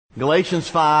Galatians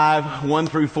 5, 1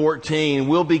 through 14.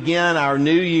 We'll begin our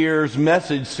New Year's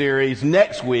message series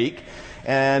next week,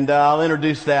 and I'll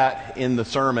introduce that in the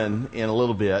sermon in a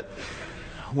little bit.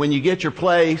 When you get your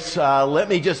place, let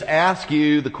me just ask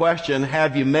you the question,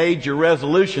 have you made your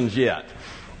resolutions yet?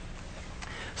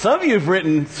 Some of you have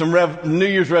written some New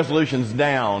Year's resolutions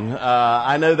down.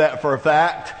 I know that for a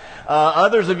fact.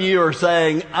 Others of you are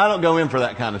saying, I don't go in for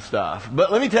that kind of stuff. But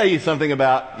let me tell you something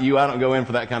about you, I don't go in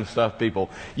for that kind of stuff, people.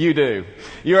 You do.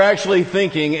 You're actually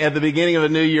thinking at the beginning of a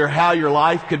new year how your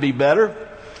life could be better.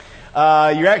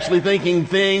 You're actually thinking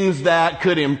things that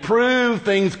could improve,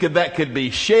 that could be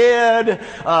shed.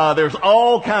 There's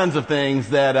all kinds of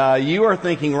things that you are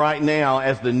thinking right now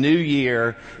as the new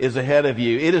year is ahead of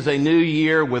you. It is a new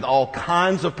year with all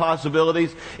kinds of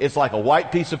possibilities. It's like a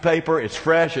white piece of paper. It's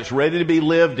fresh. It's ready to be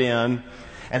lived in.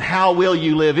 And how will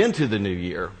you live into the new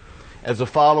year as a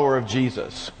follower of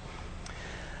Jesus?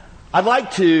 I'd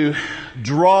like to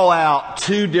draw out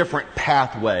two different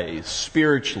pathways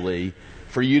spiritually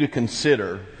for you to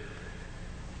consider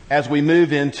as we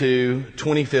move into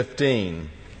 2015.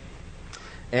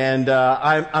 And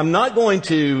I'm not going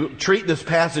to treat this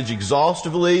passage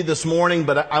exhaustively this morning,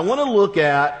 but I want to look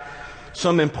at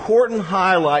some important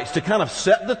highlights to kind of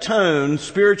set the tone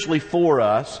spiritually for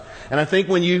us. And I think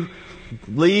when you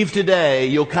leave today,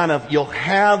 you'll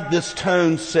have this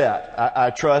tone set,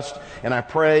 I trust and I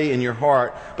pray in your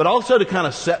heart, but also to kind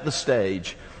of set the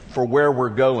stage for where we're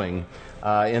going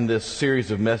in this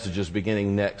series of messages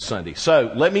beginning next Sunday.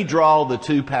 So let me draw the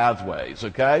two pathways,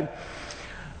 okay?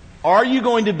 Are you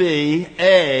going to be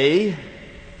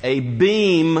a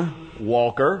beam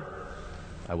walker?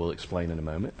 I will explain in a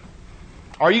moment.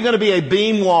 Are you going to be a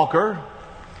beam walker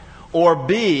or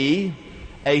B,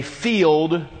 a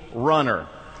field runner?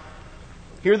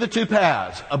 Here are the two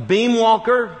paths. A beam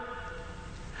walker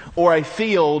or a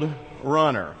field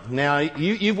runner. Now,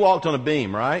 you've walked on a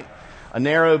beam, right? A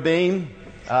narrow beam.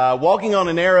 Walking on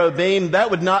a narrow beam,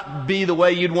 that would not be the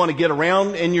way you'd want to get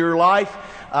around in your life.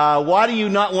 Why do you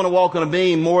not want to walk on a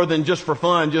beam more than just for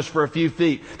fun, just for a few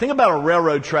feet? Think about a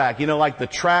railroad track, like the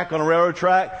track on a railroad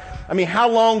track. I mean, how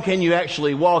long can you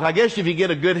actually walk? I guess if you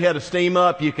get a good head of steam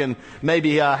up, you can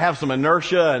maybe have some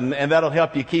inertia and that'll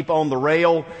help you keep on the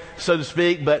rail, so to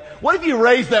speak. But what if you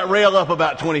raise that rail up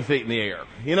about 20 feet in the air?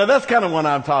 That's kind of what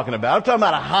I'm talking about. I'm talking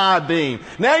about a high beam.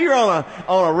 Now you're on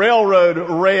a railroad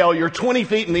rail, you're 20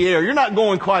 feet in the air. You're not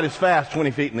going quite as fast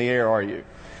 20 feet in the air, are you?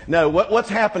 No, what's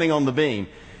happening on the beam?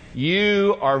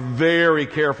 You are very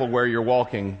careful where you're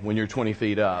walking when you're 20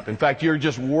 feet up. In fact, you're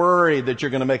just worried that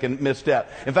you're going to make a misstep.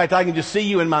 In fact, I can just see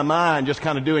you in my mind just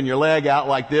kind of doing your leg out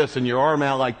like this and your arm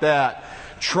out like that,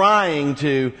 trying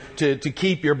to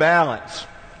keep your balance.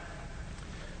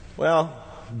 Well,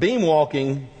 beam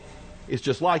walking is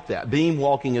just like that. Beam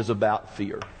walking is about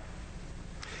fear.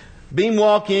 Beam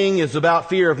walking is about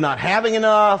fear of not having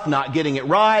enough, not getting it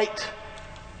right,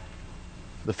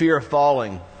 the fear of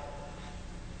falling.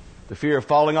 The fear of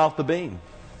falling off the beam.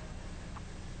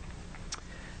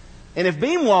 And if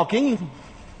beam walking,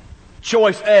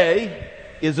 choice A,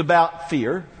 is about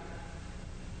fear,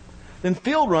 then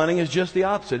field running is just the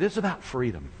opposite. It's about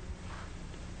freedom.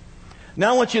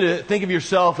 Now I want you to think of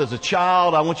yourself as a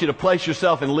child. I want you to place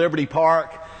yourself in Liberty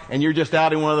Park and you're just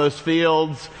out in one of those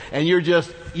fields and you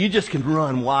just can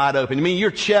run wide open. I mean,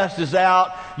 your chest is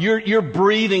out, you're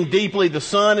breathing deeply, the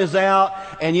sun is out,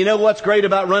 and you know what's great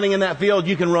about running in that field?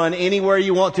 You can run anywhere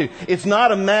you want to. It's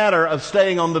not a matter of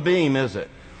staying on the beam, is it?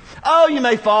 Oh, you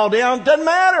may fall down, doesn't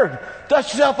matter.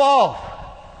 Dust yourself off.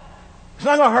 It's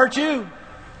not going to hurt you.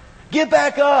 Get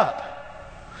back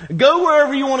up. Go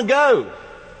wherever you want to go.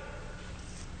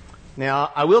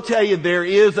 Now, I will tell you there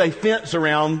is a fence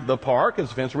around the park. There's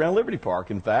a fence around Liberty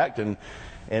Park, in fact, and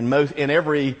in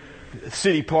every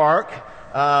city park.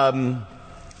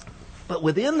 But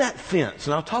within that fence,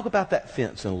 and I'll talk about that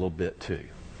fence in a little bit too,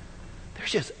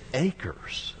 there's just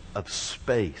acres of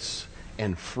space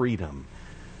and freedom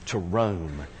to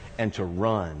roam and to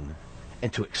run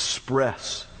and to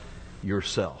express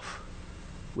yourself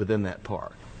within that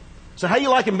park. So how you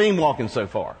liking beam walking so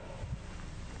far?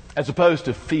 As opposed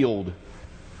to field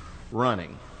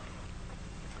running.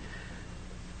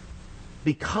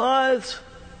 Because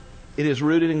it is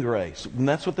rooted in grace. And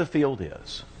that's what the field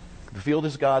is. The field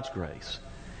is God's grace.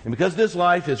 And because this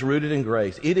life is rooted in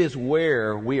grace, it is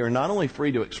where we are not only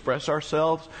free to express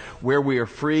ourselves, where we are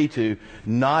free to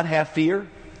not have fear,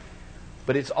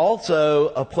 but it's also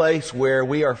a place where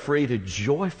we are free to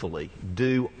joyfully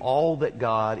do all that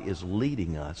God is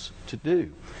leading us to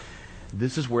do.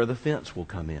 This is where the fence will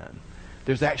come in.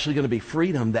 There's actually going to be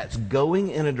freedom that's going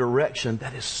in a direction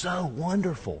that is so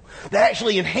wonderful, that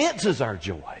actually enhances our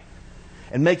joy.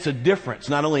 and makes a difference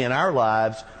not only in our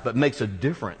lives, but makes a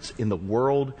difference in the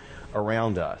world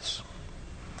around us.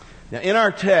 Now, in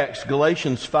our text,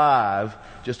 Galatians 5,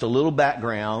 just a little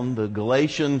background. The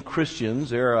Galatian Christians,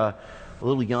 they're a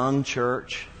little young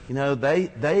church. You know,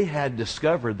 they had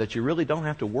discovered that you really don't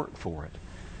have to work for it,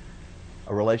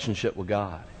 a relationship with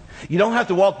God. You don't have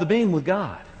to walk the beam with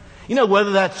God. You know,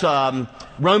 whether that's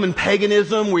Roman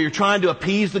paganism, where you're trying to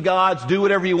appease the gods, do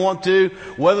whatever you want to,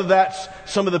 whether that's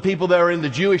some of the people that are in the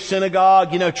Jewish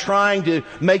synagogue, you know, trying to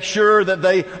make sure that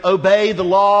they obey the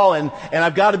law, and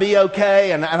I've got to be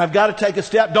okay, and I've got to take a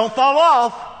step, don't fall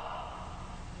off.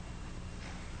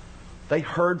 They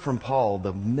heard from Paul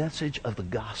the message of the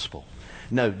gospel.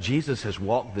 No, Jesus has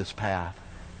walked this path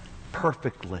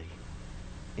perfectly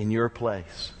in your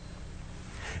place.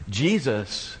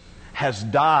 Jesus has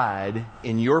died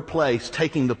in your place,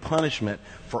 taking the punishment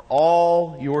for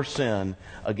all your sin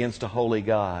against a holy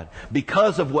God.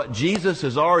 Because of what Jesus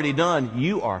has already done,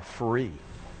 you are free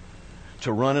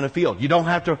to run in a field. You don't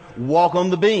have to walk on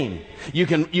the beam. You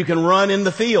can run in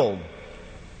the field.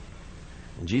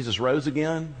 And Jesus rose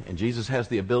again, and Jesus has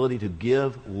the ability to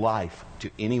give life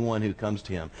to anyone who comes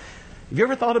to Him. Have you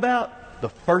ever thought about the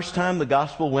first time the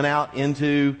gospel went out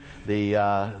into the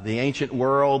ancient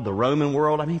world, the Roman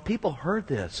world? I mean, people heard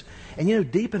this. And you know,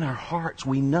 deep in our hearts,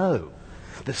 we know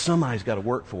that somebody's got to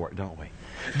work for it, don't we?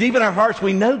 Deep in our hearts,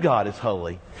 we know God is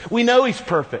holy. We know He's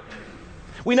perfect.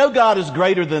 We know God is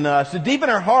greater than us. And deep in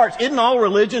our hearts, isn't all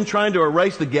religion trying to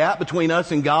erase the gap between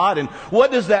us and God? And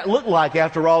what does that look like,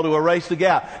 after all, to erase the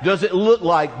gap? Does it look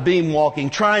like beam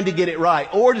walking, trying to get it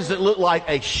right? Or does it look like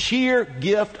a sheer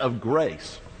gift of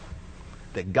grace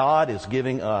that God is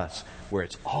giving us, where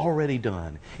it's already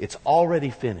done, it's already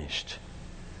finished?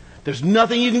 There's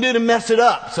nothing you can do to mess it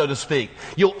up, so to speak.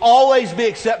 You'll always be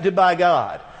accepted by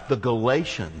God. The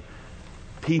Galatian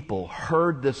people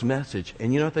heard this message,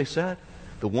 and you know what they said?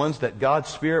 The ones that God's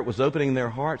Spirit was opening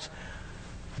their hearts,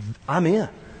 I'm in.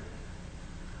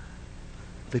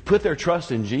 They put their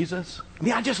trust in Jesus. I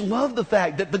mean, I just love the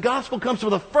fact that the gospel comes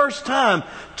for the first time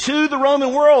to the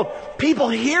Roman world. People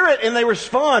hear it and they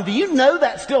respond. Do you know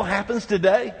that still happens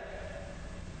today?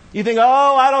 You think,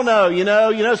 oh, I don't know, you know,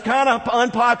 it's kind of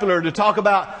unpopular to talk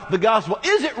about the gospel.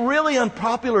 Is it really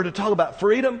unpopular to talk about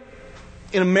freedom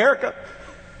in America?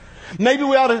 Maybe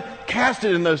we ought to cast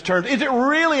it in those terms. Is it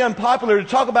really unpopular to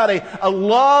talk about a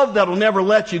love that will never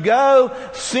let you go,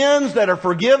 sins that are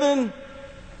forgiven?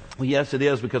 Well, yes, it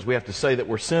is, because we have to say that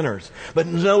we're sinners. But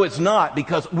no, it's not,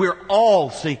 because we're all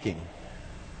seeking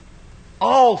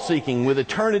with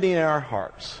eternity in our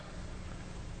hearts,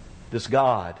 this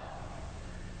God.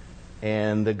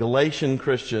 And the Galatian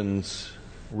Christians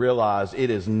realize it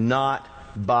is not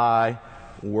by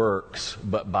works,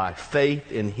 but by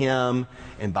faith in Him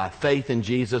and by faith in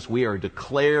Jesus, we are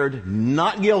declared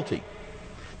not guilty,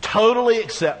 totally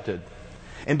accepted.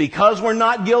 And because we're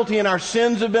not guilty and our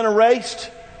sins have been erased,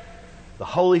 the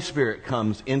Holy Spirit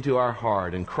comes into our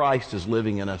heart, and Christ is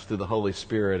living in us through the Holy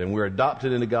Spirit, and we're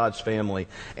adopted into God's family,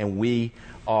 and we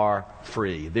are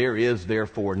free. There is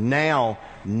therefore now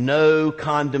no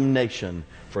condemnation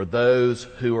for those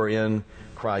who are in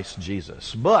Christ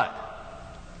Jesus. But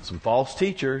some false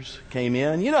teachers came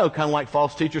in, you know, kind of like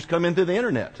false teachers come in through the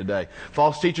internet today.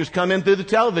 False teachers come in through the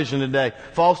television today.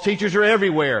 False teachers are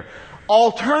everywhere.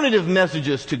 Alternative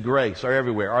messages to grace are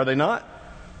everywhere, are they not?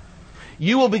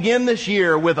 You will begin this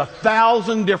year with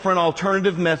 1,000 different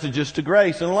alternative messages to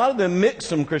grace, and a lot of them mix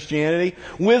some Christianity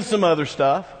with some other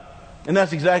stuff. And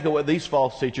that's exactly what these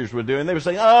false teachers were doing. They were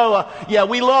saying,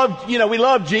 we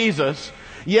love Jesus.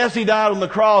 Yes, He died on the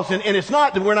cross. And it's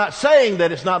not that we're not saying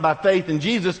that it's not by faith in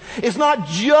Jesus. It's not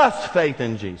just faith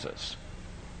in Jesus.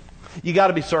 You got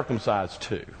to be circumcised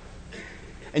too.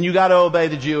 And you got to obey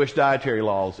the Jewish dietary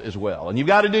laws as well. And you've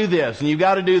got to do this and you've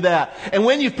got to do that. And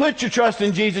when you've put your trust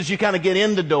in Jesus, you kind of get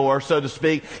in the door, so to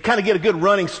speak, kind of get a good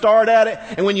running start at it.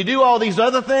 And when you do all these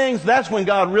other things, that's when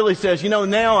God really says,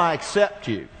 now I accept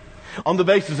you. On the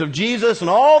basis of Jesus and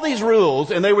all these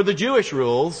rules, and they were the Jewish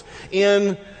rules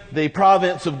in the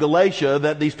province of Galatia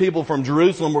that these people from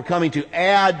Jerusalem were coming to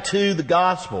add to the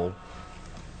gospel.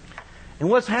 And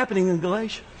what's happening in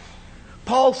Galatia?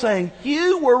 Paul's saying,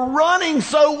 you were running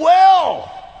so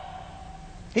well.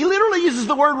 He literally uses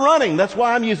the word running. That's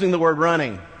why I'm using the word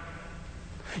running.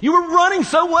 You were running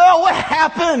so well. What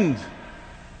happened?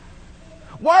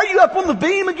 Why are you up on the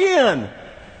beam again?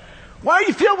 Why are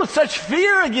you filled with such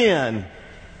fear again?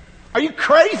 Are you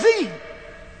crazy?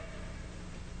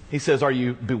 He says, are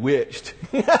you bewitched?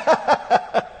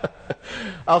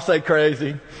 I'll say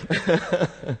crazy.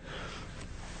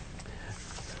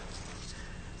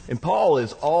 And Paul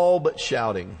is all but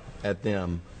shouting at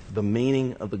them, the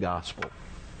meaning of the gospel.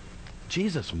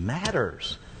 Jesus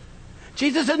matters.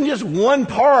 Jesus isn't just one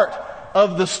part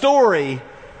of the story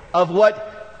of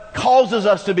what causes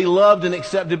us to be loved and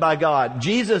accepted by God.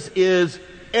 Jesus is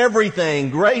everything.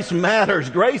 Grace matters.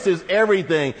 Grace is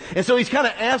everything. And so he's kind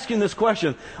of asking this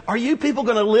question, are you people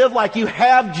going to live like you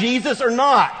have Jesus or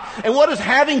not? And what does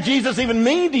having Jesus even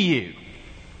mean to you?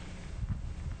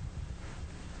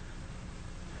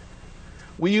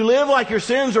 Will you live like your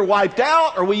sins are wiped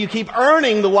out, or will you keep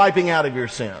earning the wiping out of your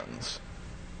sins?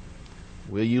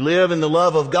 Will you live in the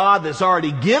love of God that's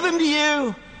already given to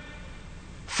you,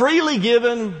 freely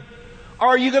given, or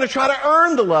are you going to try to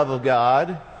earn the love of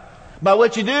God by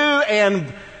what you do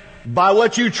and by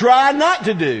what you try not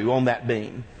to do on that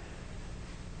beam?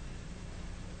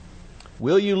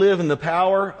 Will you live in the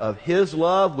power of His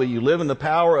love? Will you live in the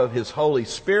power of His Holy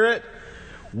Spirit?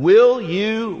 Will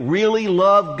you really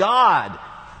love God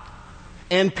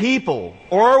and people?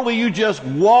 Or will you just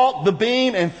walk the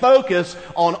beam and focus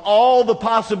on all the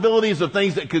possibilities of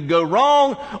things that could go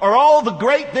wrong, or all the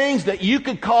great things that you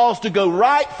could cause to go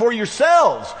right for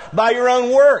yourselves by your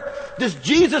own work? Does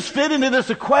Jesus fit into this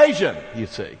equation, you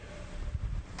see?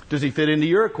 Does He fit into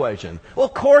your equation? Well,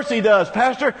 of course He does.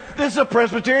 Pastor, this is a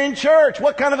Presbyterian church.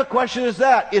 What kind of a question is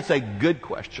that? It's a good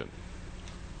question.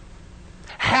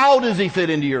 How does He fit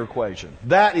into your equation?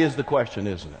 That is the question,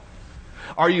 isn't it?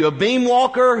 Are you a beam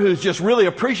walker who's just really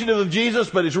appreciative of Jesus,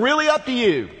 but it's really up to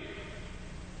you?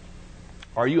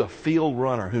 Are you a field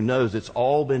runner who knows it's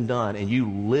all been done and you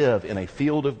live in a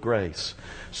field of grace,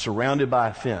 surrounded by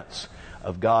a fence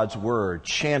of God's Word,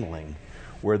 channeling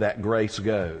where that grace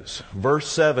goes? Verse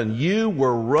 7, you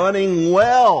were running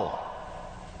well.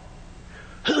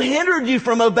 Who hindered you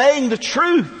from obeying the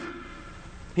truth?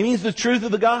 He means the truth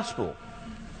of the gospel.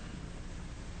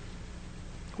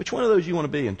 Which one of those you want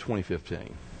to be in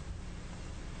 2015?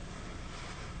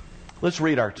 Let's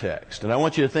read our text. And I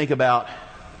want you to think about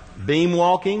beam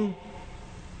walking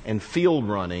and field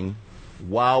running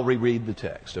while we read the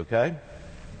text, okay?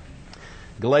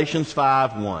 Galatians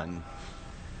 5:1.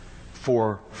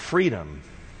 For freedom,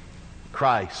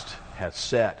 Christ has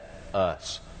set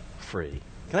us free.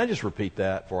 Can I just repeat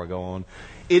that before I go on?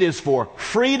 It is for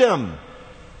freedom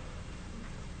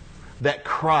that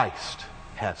Christ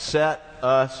has set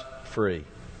us free.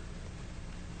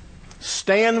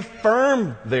 Stand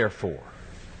firm, therefore.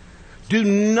 Do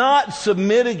not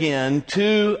submit again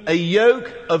to a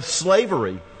yoke of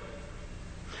slavery.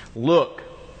 Look,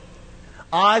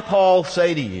 I, Paul,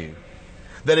 say to you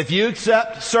that if you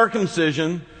accept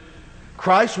circumcision,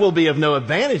 Christ will be of no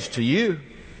advantage to you.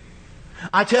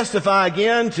 I testify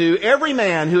again to every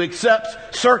man who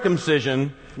accepts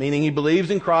circumcision, meaning he believes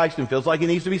in Christ and feels like he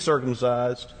needs to be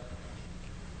circumcised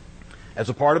as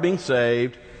a part of being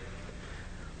saved.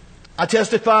 I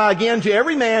testify again to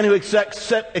every man who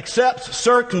accepts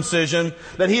circumcision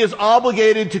that he is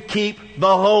obligated to keep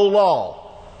the whole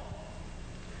law.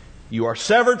 You are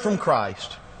severed from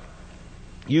Christ.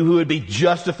 You who would be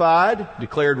justified,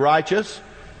 declared righteous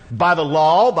by the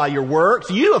law, by your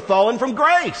works, you have fallen from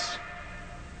grace.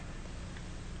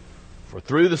 For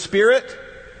through the Spirit,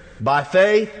 by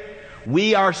faith,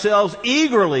 we ourselves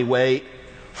eagerly wait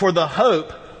for the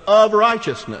hope of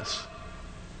righteousness.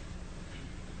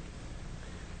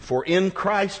 For in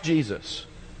Christ Jesus,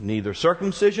 neither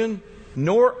circumcision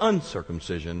nor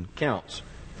uncircumcision counts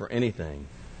for anything.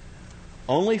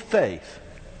 Only faith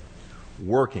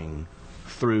working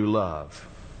through love.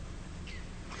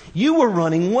 You were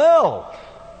running well.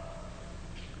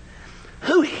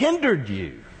 Who hindered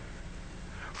you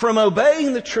from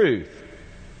obeying the truth?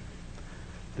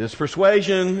 This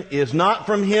persuasion is not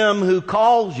from Him who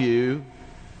calls you.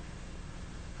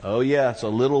 Oh yes, a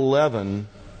little leaven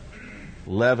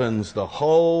leavens the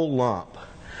whole lump.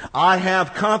 I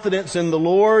have confidence in the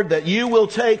Lord that you will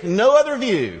take no other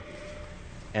view.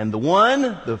 And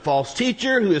the false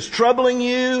teacher who is troubling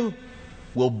you,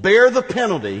 will bear the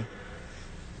penalty,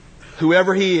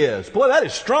 whoever he is. Boy, that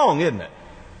is strong, isn't it?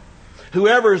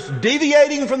 Whoever's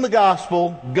deviating from the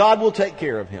gospel, God will take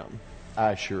care of him,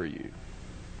 I assure you.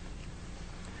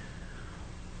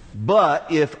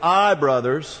 But if I,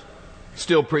 brothers,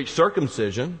 still preach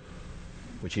circumcision,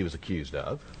 which he was accused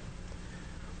of,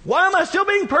 why am I still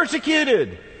being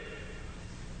persecuted?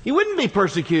 You wouldn't be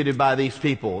persecuted by these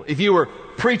people if you were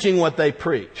preaching what they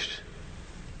preached.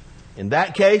 In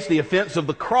that case, the offense of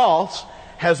the cross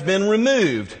has been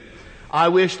removed. I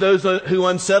wish those who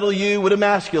unsettle you would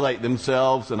emasculate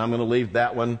themselves, and I'm going to leave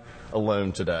that one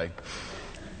alone today.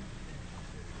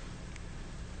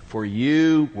 For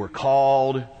you were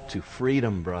called to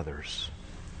freedom, brothers.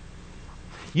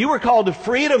 You were called to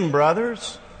freedom,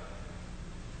 brothers.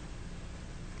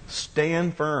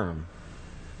 Stand firm,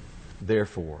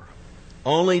 therefore.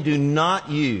 Only do not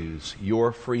use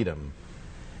your freedom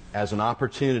as an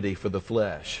opportunity for the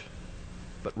flesh,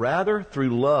 but rather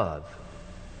through love,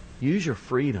 use your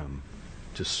freedom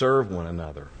to serve one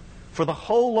another. For the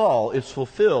whole law is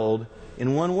fulfilled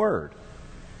in one word: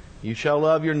 you shall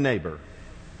love your neighbor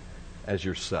as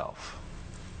yourself.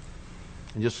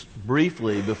 And just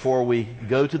briefly, before we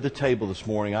go to the table this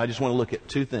morning, I just want to look at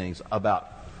two things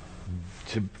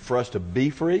for us to be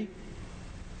free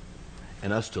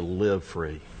and us to live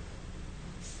free.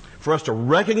 For us to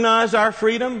recognize our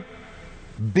freedom,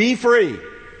 be free,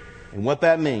 and what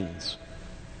that means,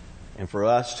 and for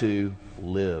us to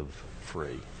live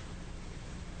free.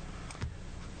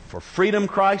 For freedom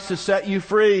Christ has set you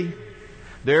free.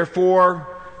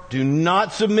 Therefore, do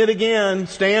not submit again.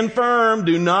 Stand firm.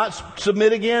 Do not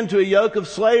submit again to a yoke of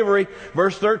slavery.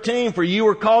 Verse 13, for you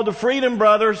were called to freedom,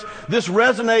 brothers. This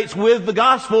resonates with the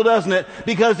gospel, doesn't it?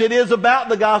 Because it is about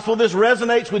the gospel. This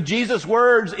resonates with Jesus'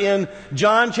 words in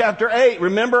John chapter 8.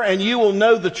 Remember, and you will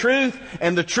know the truth,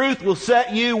 and the truth will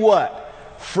set you what?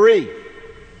 Free.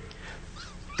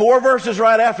 4 verses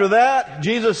right after that,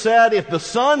 Jesus said, if the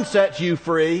Son sets you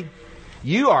free,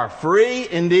 you are free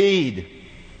indeed.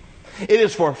 It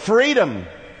is for freedom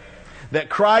that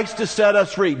Christ has set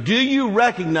us free. Do you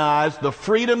recognize the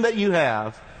freedom that you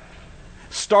have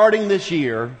starting this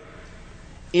year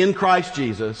in Christ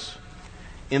Jesus,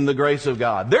 in the grace of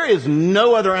God? There is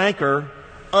no other anchor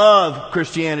of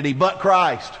Christianity but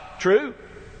Christ. True?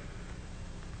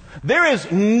 There is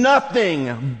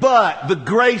nothing but the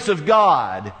grace of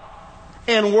God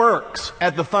and works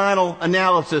at the final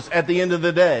analysis at the end of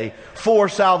the day for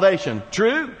salvation.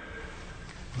 True?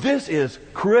 This is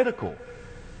critical.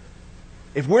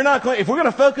 If we're going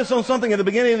to focus on something at the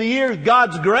beginning of the year,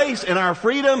 God's grace and our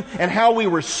freedom and how we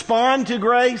respond to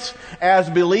grace as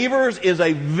believers is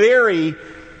a very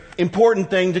important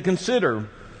thing to consider.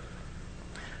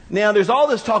 Now, there's all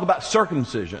this talk about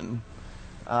circumcision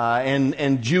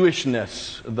and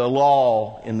Jewishness, the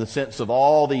law in the sense of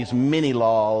all these many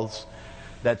laws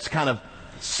that's kind of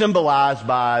symbolized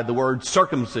by the word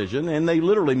circumcision, and they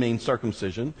literally mean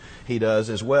circumcision. He does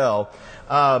as well.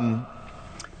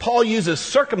 Paul uses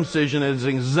circumcision as an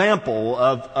example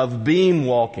of beam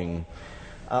walking.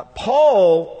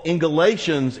 Paul in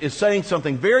Galatians is saying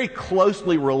something very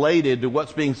closely related to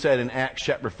what's being said in Acts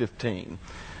chapter 15.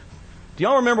 Do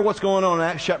y'all remember what's going on in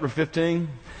Acts chapter 15?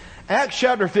 Acts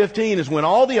chapter 15 is when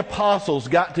all the apostles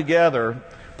got together.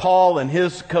 Paul and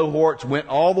his cohorts went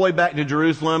all the way back to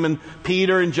Jerusalem, and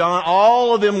Peter and John,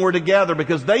 all of them were together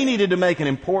because they needed to make an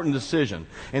important decision.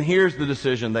 And here's the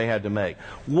decision they had to make.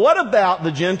 What about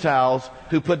the Gentiles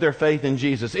who put their faith in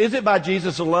Jesus? Is it by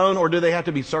Jesus alone, or do they have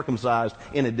to be circumcised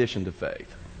in addition to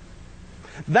faith?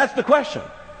 That's the question.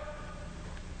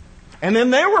 And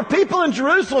then there were people in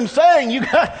Jerusalem saying, you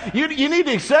need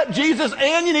to accept Jesus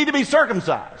and you need to be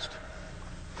circumcised.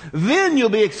 Then you'll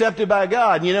be accepted by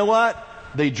God. And you know what?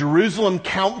 The Jerusalem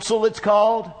Council, it's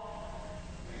called,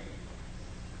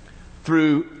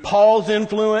 through Paul's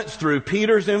influence, through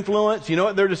Peter's influence, you know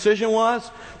what their decision was?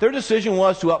 Their decision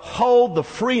was to uphold the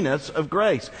freeness of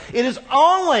grace. It is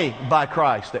only by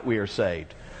Christ that we are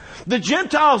saved. The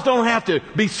Gentiles don't have to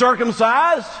be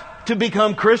circumcised to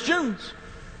become Christians.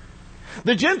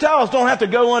 The Gentiles don't have to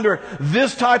go under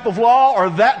this type of law or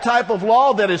that type of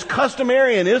law that is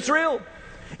customary in Israel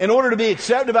in order to be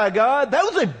accepted by God. That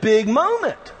was a big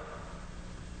moment.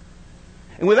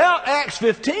 And without Acts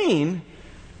 15,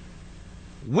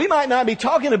 we might not be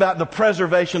talking about the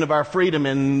preservation of our freedom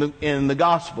in the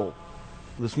gospel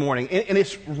this morning. And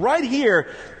it's right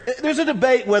here. There's a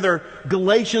debate whether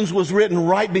Galatians was written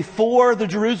right before the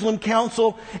Jerusalem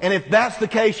Council. And if that's the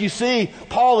case, you see,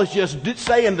 Paul is just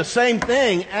saying the same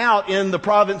thing out in the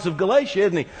province of Galatia,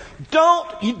 isn't he?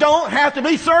 You don't have to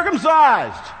be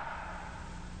circumcised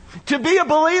to be a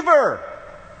believer.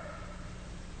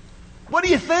 What are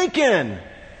you thinking?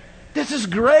 This is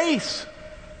grace.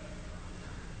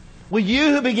 Will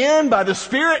you who begin by the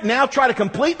Spirit now try to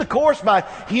complete the course by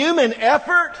human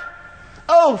effort?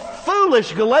 Oh,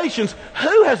 foolish Galatians,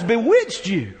 who has bewitched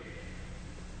you?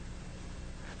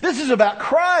 This is about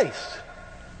Christ.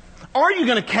 Are you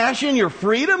going to cash in your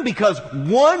freedom because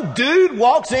one dude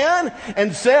walks in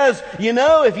and says, you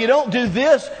know, if you don't do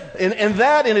this and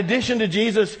that in addition to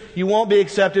Jesus, you won't be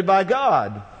accepted by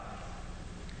God?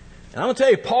 And I'm going to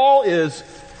tell you, Paul is,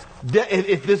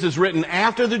 if this is written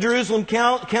after the Jerusalem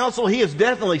Council, he is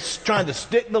definitely trying to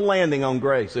stick the landing on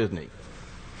grace, isn't he?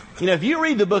 You know, if you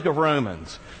read the book of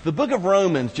Romans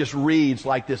just reads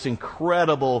like this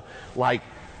incredible, like,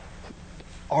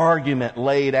 argument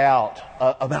laid out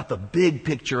about the big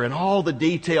picture and all the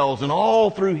details and all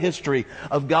through history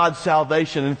of God's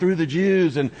salvation and through the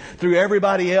Jews and through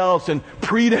everybody else and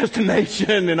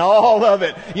predestination and all of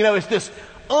it. You know, it's this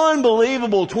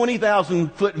unbelievable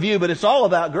 20,000 foot view, but it's all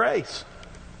about grace.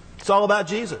 It's all about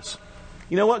Jesus.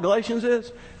 You know what Galatians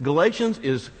is? Galatians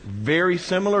is very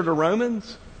similar to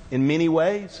Romans in many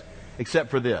ways,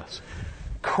 except for this.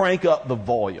 Crank up the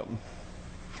volume.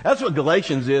 That's what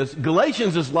Galatians is.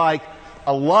 Galatians is like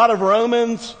a lot of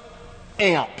Romans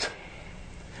amped.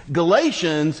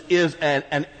 Galatians is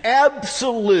an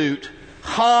absolute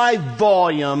high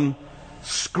volume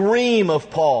scream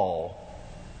of Paul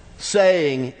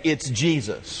saying it's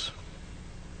Jesus.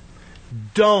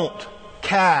 Don't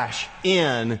cash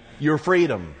in your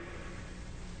freedom.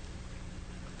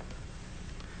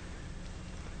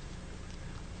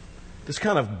 This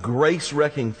kind of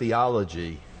grace-wrecking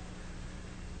theology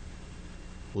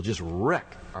will just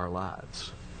wreck our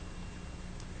lives.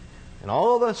 And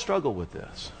all of us struggle with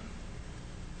this.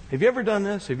 Have you ever done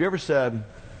this? Have you ever said,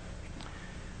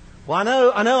 well,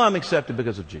 I know I'm accepted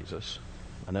because of Jesus.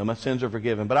 I know my sins are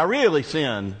forgiven, but I really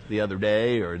sinned the other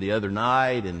day or the other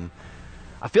night, and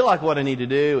I feel like what I need to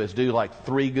do is do like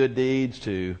 3 good deeds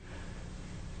to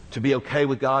be okay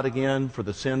with God again for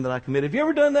the sin that I committed. Have you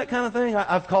ever done that kind of thing?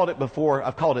 I've called it before.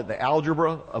 I've called it the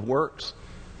algebra of works.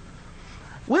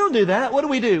 We don't do that. What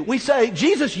do? We say,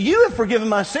 Jesus, you have forgiven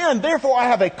my sin. Therefore, I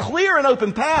have a clear and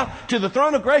open path to the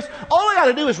throne of grace. All I got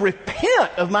to do is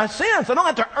repent of my sins. I don't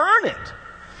have to earn it.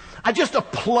 I just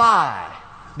apply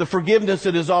the forgiveness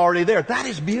that is already there. That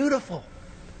is beautiful.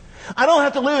 I don't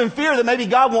have to live in fear that maybe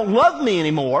God won't love me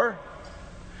anymore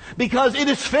because it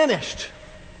is finished.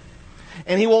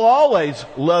 And He will always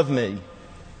love me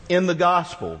in the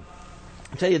gospel.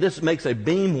 I tell you, this makes a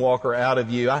beam walker out of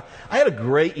you. I had a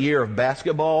great year of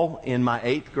basketball in my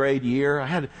 8th grade year. I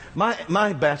had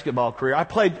my basketball career. I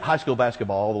played high school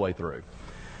basketball all the way through.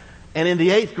 And in the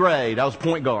 8th grade, I was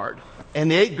point guard. In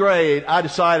the 8th grade, I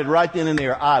decided right then and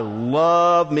there, I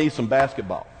love me some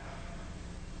basketball.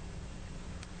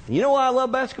 And you know why I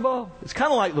love basketball? It's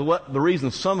kind of like the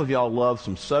reason some of y'all love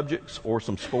some subjects or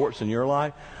some sports in your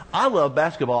life. I love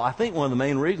basketball. I think one of the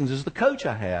main reasons is the coach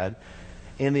I had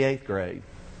in the 8th grade.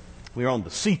 We were on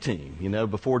the C team, you know,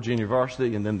 before junior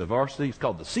varsity and then the varsity. It's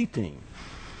called the C team.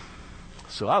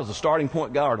 So I was a starting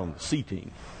point guard on the C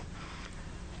team.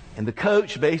 And the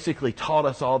coach basically taught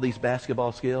us all these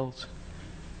basketball skills.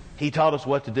 He taught us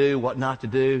what to do, what not to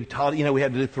do. He taught, you know, we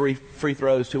had to do 3 free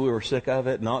throws till we were sick of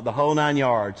it, not the whole 9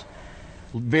 yards.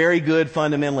 Very good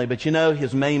fundamentally, but you know,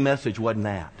 his main message wasn't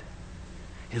that.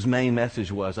 His main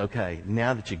message was, okay,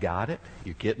 now that you got it,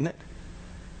 you're getting it,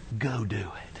 go do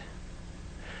it.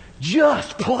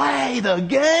 Just play the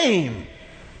game.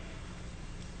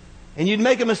 And you'd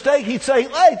make a mistake, he'd say,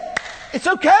 hey, it's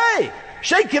okay.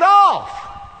 Shake it off.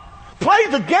 Play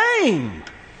the game.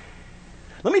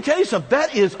 Let me tell you something,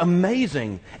 that is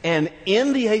amazing. And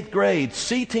in the 8th grade,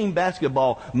 C-team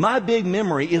basketball, my big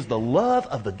memory is the love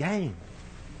of the game.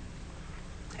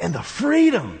 And the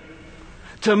freedom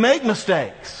to make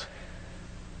mistakes.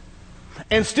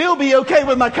 And still be okay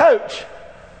with my coach.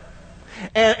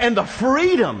 And the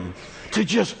freedom to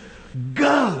just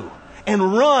go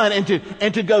and run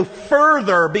and to go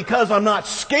further because I'm not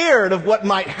scared of what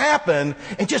might happen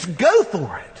and just go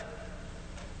for it.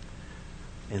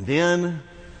 And then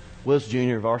was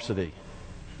junior varsity.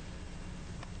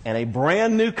 And a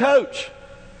brand new coach.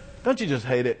 Don't you just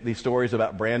hate it, these stories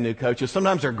about brand new coaches?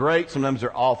 Sometimes they're great, sometimes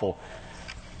they're awful.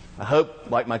 I hope,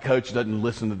 like, my coach doesn't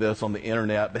listen to this on the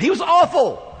internet, but he was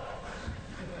awful.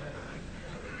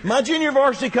 My junior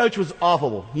varsity coach was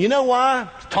awful. You know why?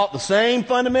 He taught the same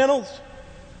fundamentals.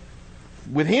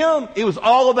 With him, it was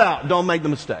all about don't make the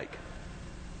mistake.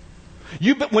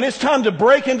 When it's time to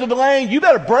break into the lane, you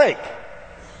better break.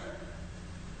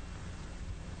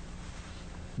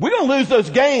 We're going to lose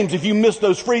those games if you miss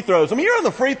those free throws. I mean, you're on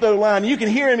the free throw line and you can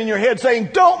hear him in your head saying,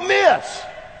 don't miss.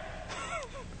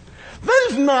 That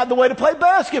is not the way to play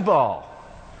basketball.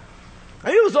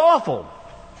 It was awful.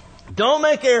 Don't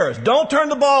make errors. Don't turn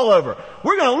the ball over.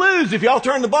 We're going to lose if y'all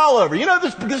turn the ball over. You know,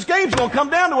 this game's going to come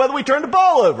down to whether we turn the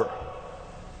ball over.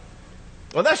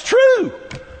 Well, that's true.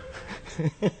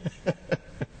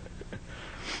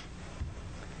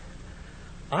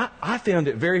 I found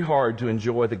it very hard to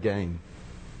enjoy the game.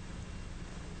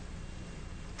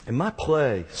 And my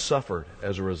play suffered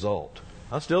as a result.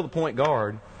 I was still the point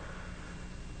guard,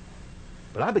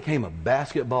 but I became a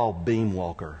basketball beam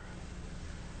walker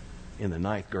in the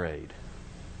 9th grade.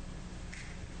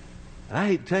 And I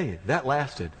hate to tell you, that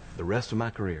lasted the rest of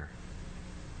my career,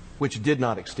 which did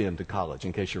not extend to college,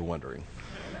 in case you're wondering.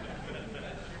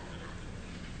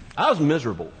 I was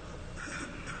miserable.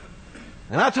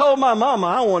 And I told my mama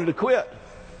I wanted to quit.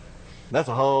 That's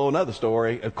a whole other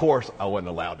story. Of course, I wasn't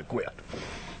allowed to quit.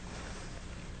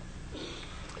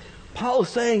 Paul is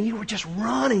saying, you were just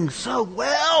running so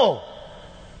well.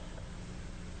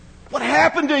 What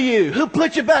happened to you? Who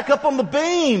put you back up on the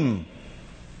beam?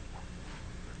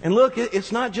 And look,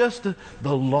 it's not just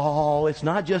the law. It's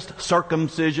not just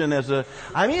circumcision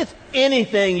it's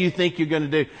anything you think you're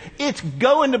going to do. It's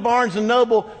going to Barnes &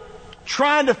 Noble,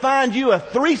 trying to find you a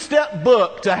 3-step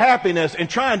book to happiness and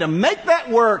trying to make that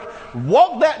work,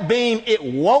 walk that beam. It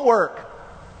won't work.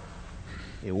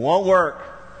 It won't work.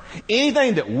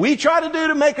 Anything that we try to do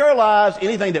to make our lives,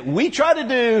 anything that we try to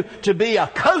do to be a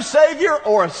co-savior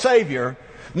or a savior,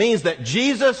 means that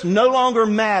Jesus no longer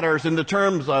matters in the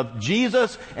terms of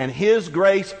Jesus and His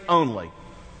grace only.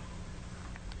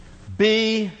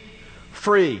 Be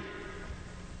free.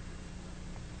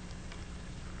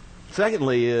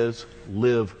 Secondly is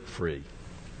live free.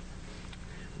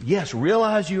 Yes,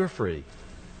 realize you are free.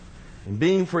 And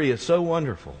being free is so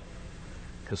wonderful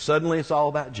because suddenly it's all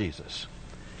about Jesus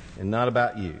and not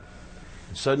about you.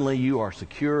 And suddenly you are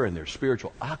secure in their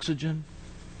spiritual oxygen.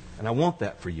 And I want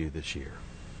that for you this year.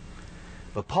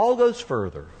 But Paul goes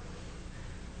further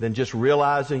than just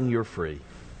realizing you're free.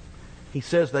 He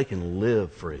says they can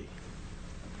live free.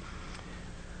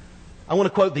 I want to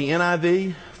quote the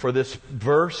NIV for this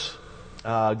verse,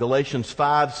 Galatians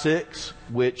 5:6,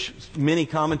 which many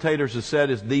commentators have said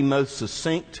is the most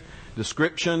succinct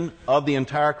description of the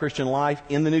entire Christian life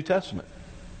in the New Testament.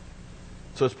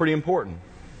 So it's pretty important.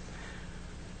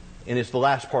 And it's the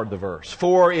last part of the verse.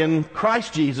 For in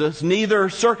Christ Jesus, neither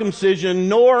circumcision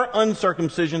nor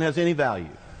uncircumcision has any value.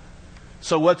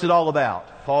 So what's it all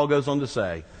about? Paul goes on to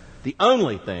say, the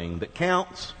only thing that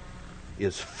counts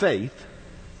is faith,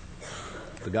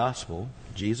 the gospel,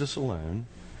 Jesus alone.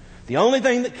 The only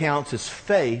thing that counts is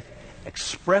faith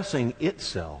expressing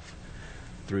itself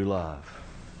through love.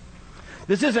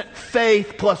 This isn't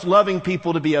faith plus loving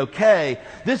people to be okay.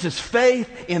 This is faith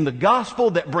in the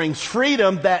gospel that brings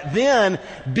freedom, that then,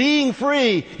 being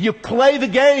free, you play the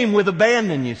game with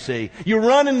abandon, you see. You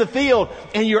run in the field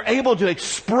and you're able to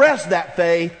express that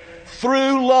faith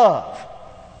through love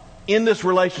in this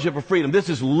relationship of freedom. This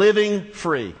is living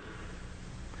free.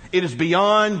 It is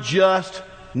beyond just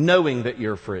knowing that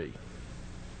you're free.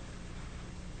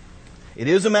 It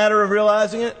is a matter of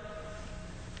realizing it.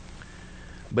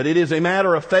 But it is a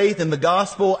matter of faith in the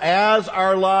gospel as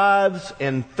our lives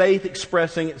and faith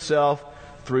expressing itself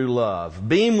through love.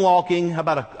 Beam walking, how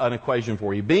about an equation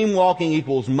for you? Beam walking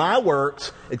equals my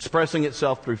works expressing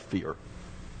itself through fear.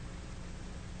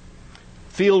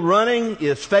 Field running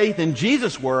is faith in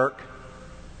Jesus' work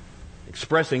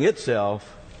expressing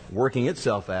itself, working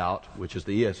itself out, which is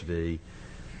the ESV,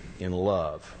 in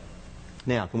love.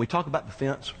 Now, can we talk about the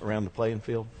fence around the playing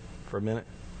field for a minute?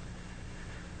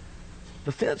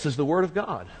 The fence is the Word of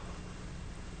God.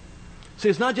 See,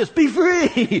 it's not just be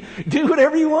free, do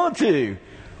whatever you want to.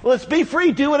 Well, it's be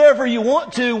free, do whatever you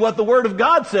want to, what the Word of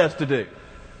God says to do.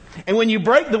 And when you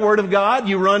break the Word of God,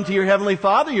 you run to your Heavenly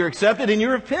Father, you're accepted, and you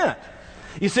repent.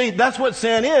 You see, that's what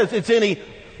sin is. It's any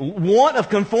want of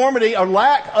conformity or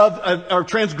lack of or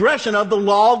transgression of the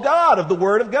law of God, of the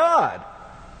Word of God.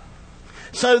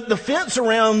 So the fence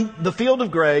around the field of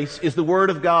grace is the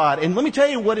Word of God. And let me tell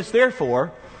you what it's there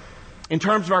for. In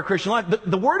terms of our Christian life,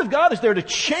 the Word of God is there to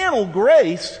channel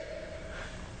grace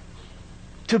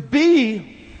to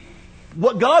be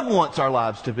what God wants our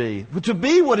lives to be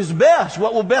what is best,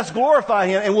 what will best glorify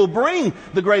Him, and will bring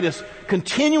the greatest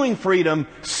continuing freedom,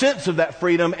 sense of that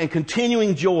freedom, and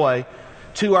continuing joy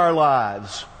to our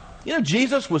lives. You know,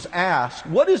 Jesus was asked,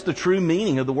 what is the true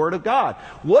meaning of the Word of God?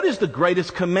 What is the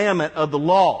greatest commandment of the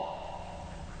law?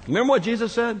 Remember what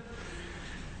Jesus said?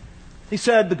 He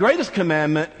said, the greatest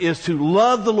commandment is to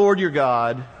love the Lord your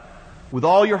God with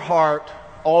all your heart,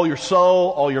 all your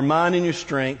soul, all your mind, and your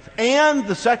strength. And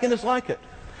the second is like it,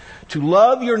 to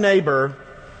love your neighbor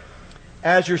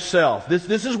as yourself.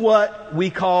 This is what we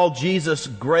call Jesus'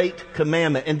 great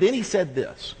commandment. And then he said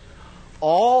this,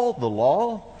 all the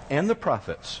law and the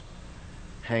prophets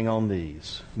hang on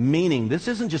these. Meaning, this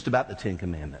isn't just about the Ten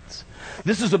Commandments.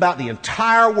 This is about the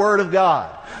entire Word of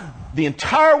God. The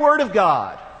entire Word of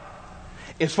God.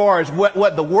 As far as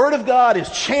what the Word of God is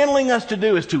channeling us to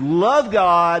do is to love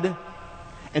God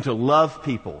and to love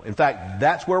people. In fact,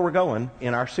 that's where we're going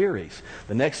in our series.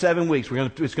 The next 7 weeks,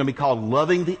 it's going to be called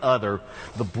Loving the Other,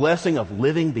 the blessing of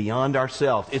living beyond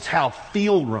ourselves. It's how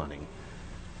field running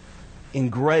in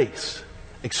grace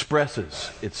expresses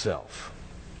itself.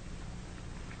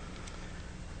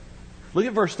 Look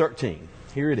at verse 13.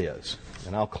 Here it is,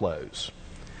 and I'll close.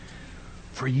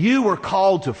 For you were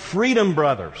called to freedom,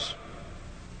 brothers.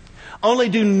 Only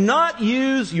do not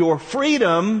use your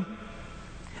freedom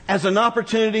as an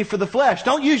opportunity for the flesh.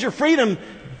 Don't use your freedom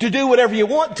to do whatever you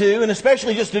want to, and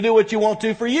especially just to do what you want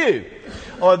to for you.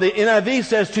 Or the NIV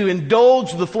says to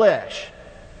indulge the flesh.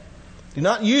 Do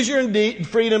not use your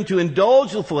freedom to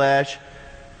indulge the flesh,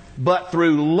 but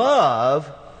through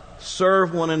love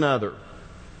serve one another.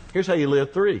 Here's how you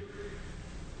live free.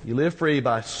 You live free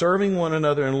by serving one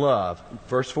another in love.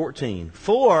 Verse 14.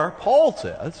 For, Paul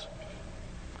says,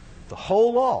 the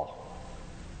whole law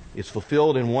is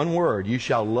fulfilled in one word. You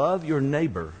shall love your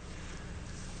neighbor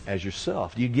as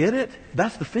yourself. Do you get it?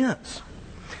 That's the fence.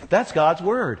 That's God's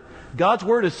Word. God's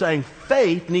Word is saying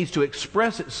faith needs to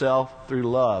express itself through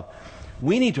love.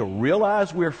 We need to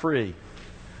realize we're free.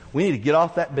 We need to get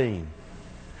off that beam.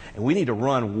 And we need to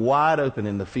run wide open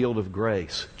in the field of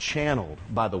grace, channeled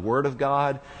by the Word of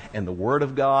God. And the Word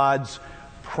of God's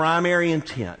primary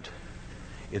intent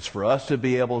is for us to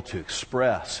be able to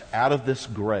express out of this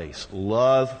grace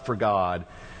love for God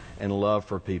and love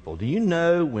for people. Do you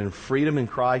know when freedom in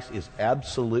Christ is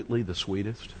absolutely the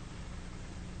sweetest?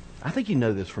 I think you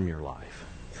know this from your life.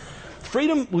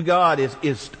 Freedom with God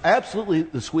is absolutely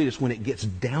the sweetest when it gets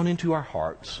down into our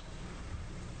hearts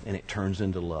and it turns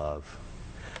into love.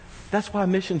 That's why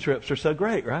mission trips are so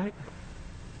great, right?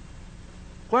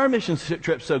 Why are mission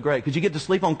trips so great? Because you get to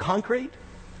sleep on concrete?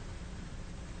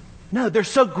 No, they're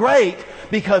so great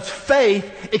because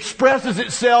faith expresses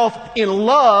itself in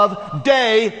love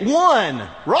day one,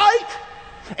 right?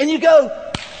 And you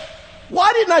go,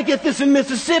 why didn't I get this in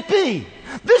Mississippi?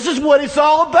 This is what it's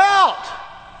all about.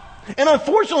 And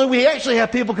unfortunately, we actually have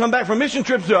people come back from mission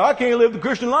trips and say, I can't live the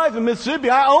Christian life in Mississippi.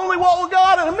 I only walk with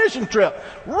God on a mission trip.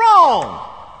 Wrong.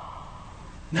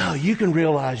 No, you can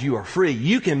realize you are free.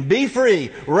 You can be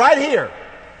free right here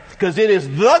because it is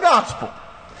the gospel.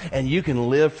 And you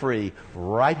can live free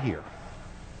right here.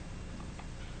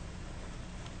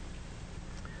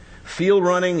 Field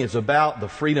running is about the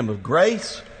freedom of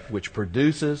grace, which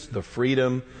produces the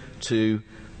freedom to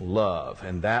love.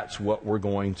 And that's what we're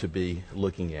going to be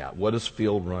looking at. What does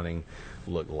field running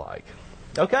look like?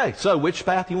 Okay, so which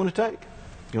path you want to take?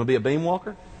 You want to be a beam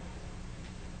walker?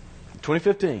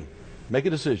 2015, make a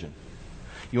decision.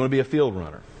 You want to be a field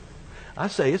runner? I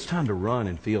say it's time to run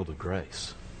in field of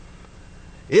grace.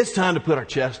 It's time to put our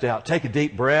chest out, take a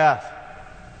deep breath,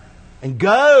 and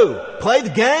go. Play the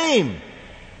game.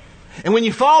 And when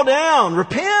you fall down,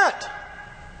 repent.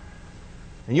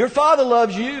 And your Father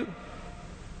loves you.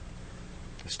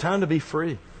 It's time to be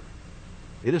free.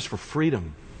 It is for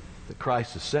freedom that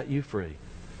Christ has set you free.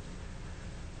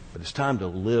 But it's time to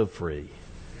live free.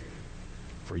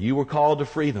 For you were called to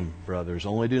freedom, brothers.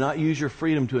 Only do not use your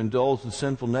freedom to indulge the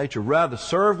sinful nature. Rather,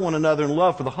 serve one another in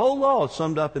love. For the whole law is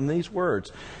summed up in these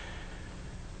words.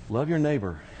 Love your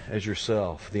neighbor as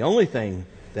yourself. The only thing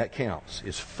that counts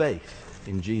is faith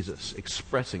in Jesus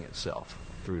expressing itself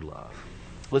through love.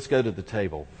 Let's go to the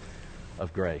table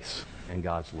of grace and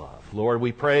God's love. Lord,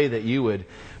 we pray that you would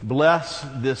bless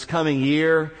this coming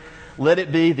year. Let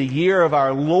it be the year of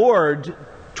our Lord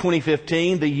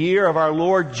 2015, the year of our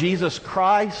Lord Jesus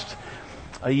Christ,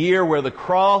 a year where the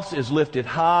cross is lifted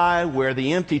high, where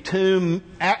the empty tomb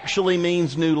actually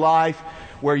means new life,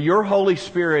 where your Holy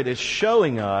Spirit is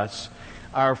showing us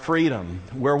our freedom,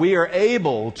 where we are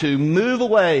able to move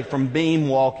away from beam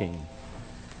walking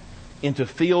into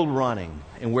field running,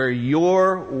 and where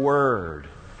your Word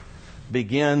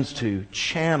begins to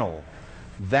channel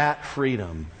that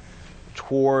freedom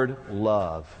toward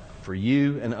love for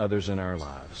you and others in our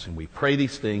lives. And we pray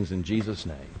these things in Jesus'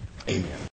 name. Amen.